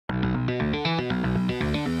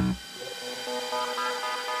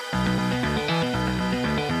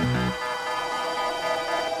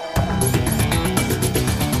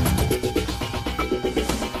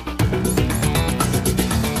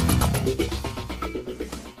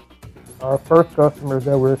Our first customers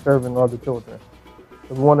that we're serving are the children.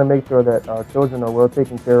 So we want to make sure that our children are well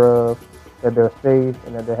taken care of, that they're safe,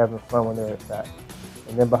 and that they're having fun when they're at.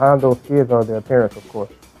 And then behind those kids are their parents, of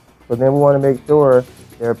course. So then we want to make sure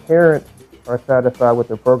their parents are satisfied with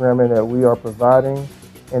the programming that we are providing,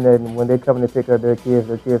 and then when they come to pick up their kids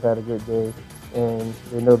had a good day, and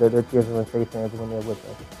they know that their kids are in safe hands when they're with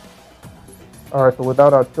us. All right, so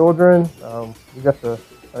without our children, we're just an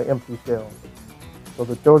empty shell. So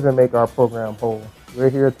the children make our program whole. We're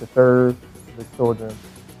here to serve the children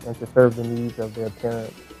and to serve the needs of their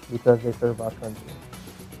parents because they serve our country.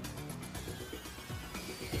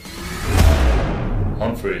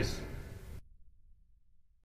 Humphreys.